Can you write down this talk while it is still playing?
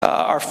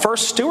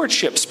first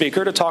stewardship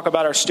speaker to talk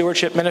about our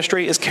stewardship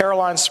ministry is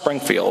Caroline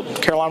Springfield.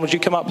 Caroline, would you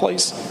come up,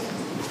 please?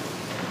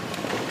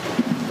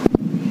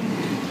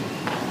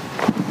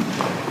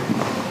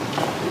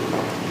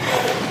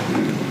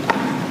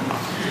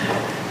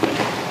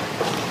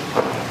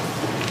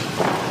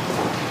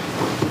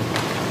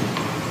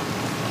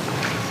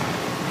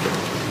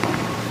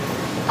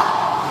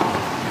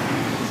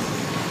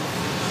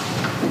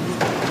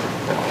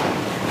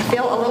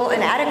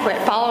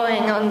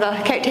 Following on the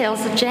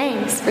coattails of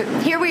James. But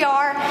here we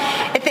are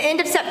at the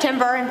end of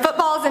September, and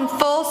football's in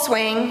full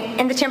swing,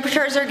 and the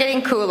temperatures are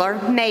getting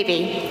cooler,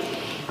 maybe.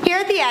 Here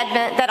at the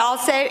Advent, that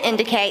also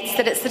indicates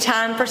that it's the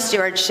time for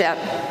stewardship.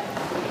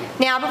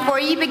 Now, before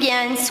you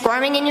begin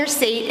squirming in your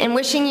seat and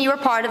wishing you were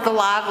part of the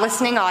live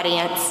listening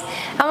audience,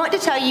 I want to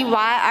tell you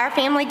why our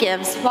family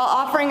gives while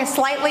offering a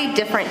slightly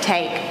different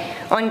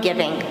take on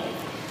giving.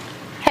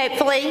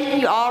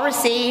 Hopefully, you all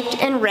received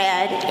and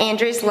read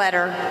Andrew's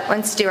letter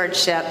on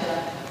stewardship.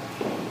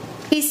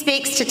 He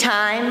speaks to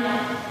time,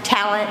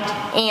 talent,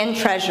 and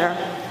treasure.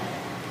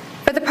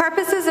 For the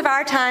purposes of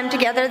our time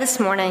together this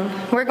morning,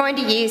 we're going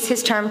to use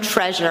his term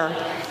treasure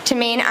to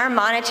mean our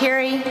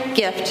monetary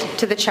gift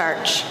to the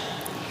church.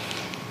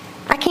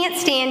 I can't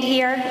stand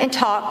here and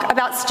talk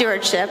about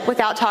stewardship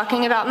without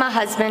talking about my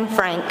husband,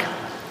 Frank.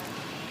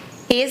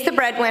 He is the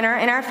breadwinner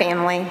in our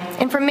family,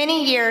 and for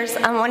many years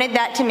I wanted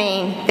that to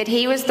mean that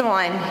he was the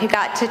one who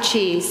got to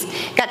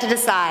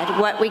decide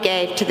what we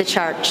gave to the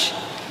church.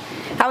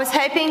 I was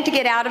hoping to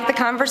get out of the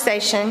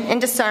conversation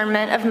and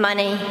discernment of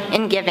money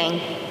and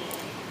giving.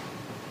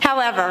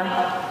 However,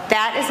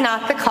 that is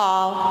not the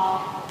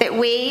call that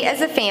we as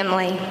a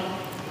family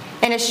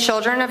and as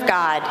children of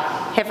God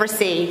have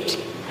received.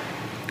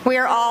 We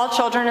are all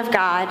children of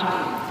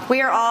God.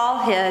 We are all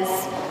his.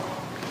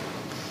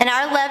 And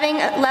our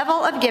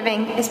level of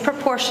giving is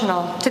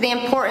proportional to the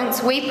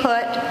importance we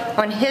put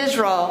on his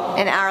role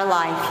in our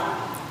life.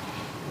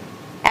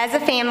 As a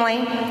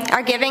family,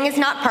 our giving is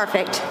not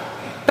perfect,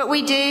 but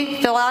we do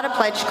fill out a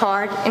pledge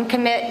card and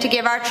commit to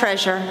give our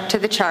treasure to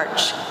the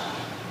church.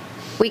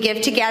 We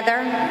give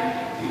together,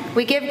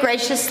 we give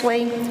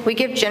graciously, we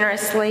give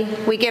generously,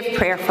 we give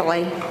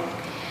prayerfully.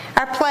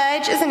 Our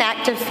pledge is an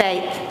act of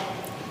faith.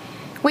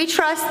 We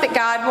trust that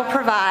God will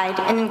provide,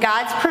 and in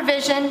God's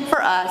provision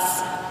for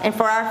us and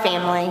for our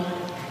family,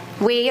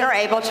 we are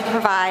able to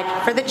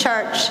provide for the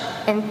church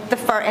and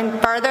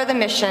further the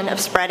mission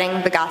of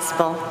spreading the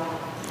gospel.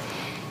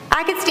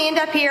 I could stand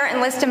up here and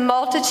list a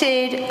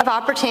multitude of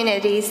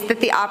opportunities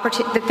that the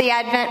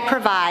Advent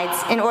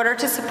provides in order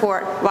to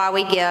support while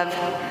we give.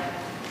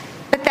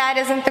 But that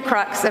isn't the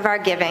crux of our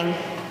giving.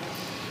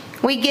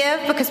 We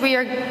give because we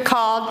are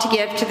called to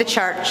give to the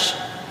church.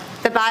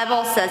 The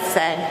Bible says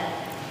so.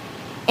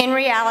 In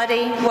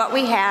reality, what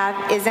we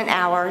have isn't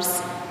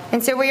ours,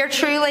 and so we are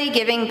truly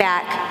giving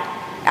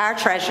back our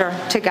treasure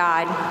to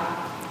God.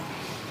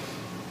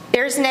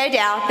 There's no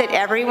doubt that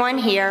everyone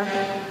here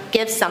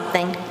gives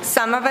something.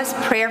 Some of us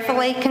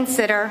prayerfully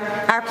consider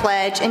our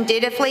pledge and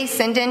dutifully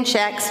send in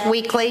checks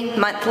weekly,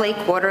 monthly,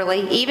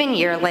 quarterly, even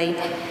yearly.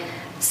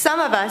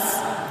 Some of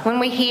us, when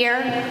we hear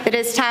that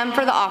it's time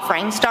for the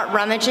offering, start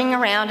rummaging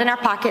around in our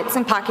pockets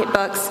and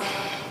pocketbooks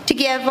to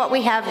give what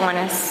we have on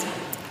us.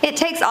 It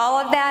takes all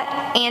of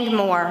that and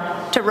more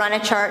to run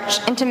a church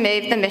and to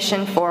move the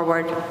mission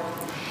forward.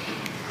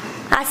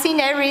 I see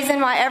no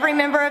reason why every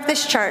member of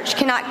this church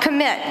cannot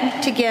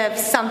commit to give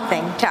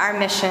something to our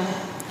mission.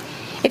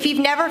 If you've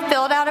never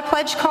filled out a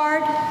pledge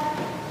card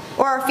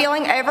or are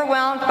feeling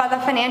overwhelmed by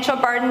the financial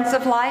burdens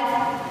of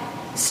life,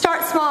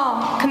 start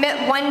small. Commit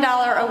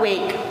 $1 a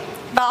week.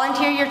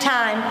 Volunteer your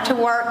time to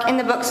work in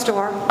the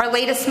bookstore or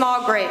lead a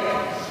small group.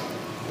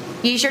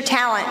 Use your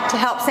talent to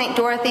help St.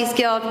 Dorothy's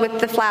Guild with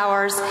the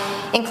flowers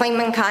in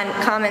Clingman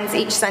Commons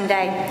each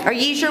Sunday. Or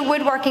use your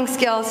woodworking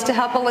skills to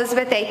help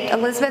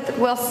Elizabeth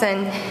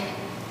Wilson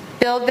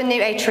build the new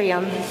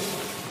atrium.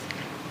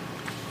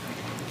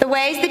 The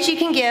ways that you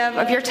can give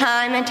of your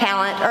time and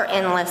talent are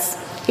endless.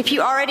 If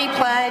you already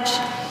pledge,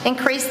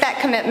 increase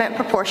that commitment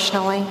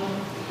proportionally.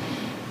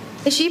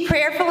 As you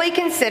prayerfully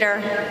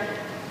consider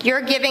your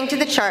giving to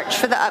the church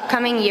for the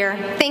upcoming year,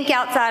 think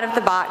outside of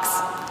the box.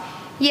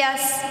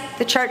 Yes,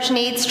 the church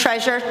needs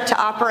treasure to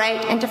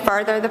operate and to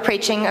further the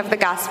preaching of the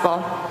gospel.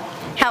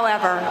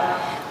 However,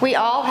 we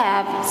all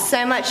have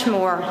so much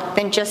more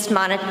than just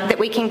that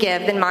we can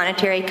give than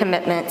monetary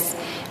commitments.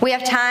 We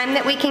have time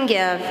that we can give,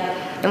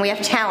 and we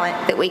have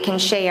talent that we can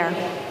share.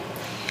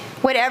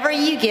 Whatever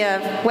you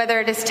give,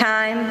 whether it is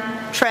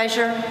time,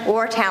 treasure,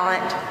 or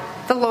talent,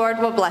 the Lord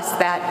will bless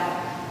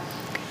that.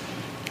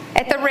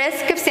 At the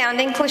risk of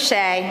sounding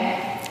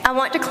cliché, I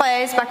want to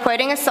close by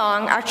quoting a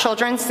song our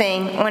children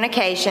sing on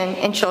occasion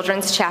in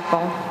Children's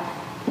Chapel.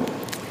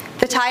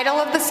 The title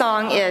of the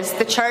song is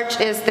 "The Church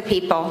is the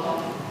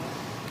People."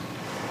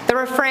 The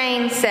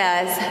refrain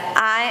says,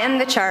 "I am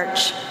the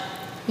church,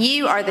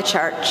 you are the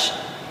church,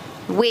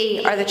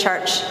 we are the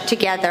church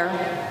together.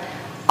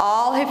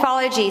 All who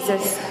follow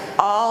Jesus,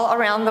 all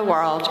around the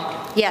world.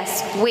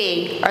 Yes,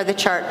 we are the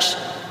church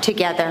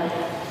together."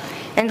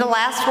 And the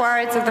last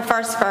words of the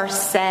first verse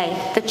say,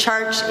 the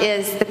church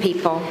is the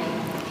people.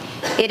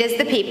 It is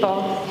the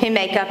people who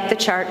make up the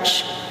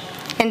church,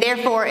 and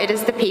therefore it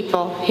is the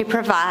people who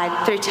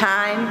provide through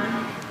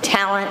time,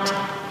 talent,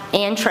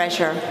 and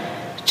treasure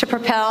to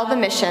propel the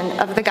mission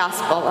of the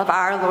gospel of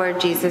our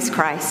Lord Jesus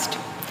Christ.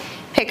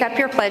 Pick up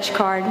your pledge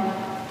card,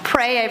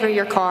 pray over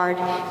your card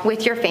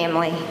with your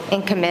family,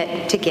 and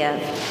commit to give.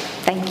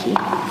 Thank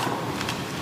you.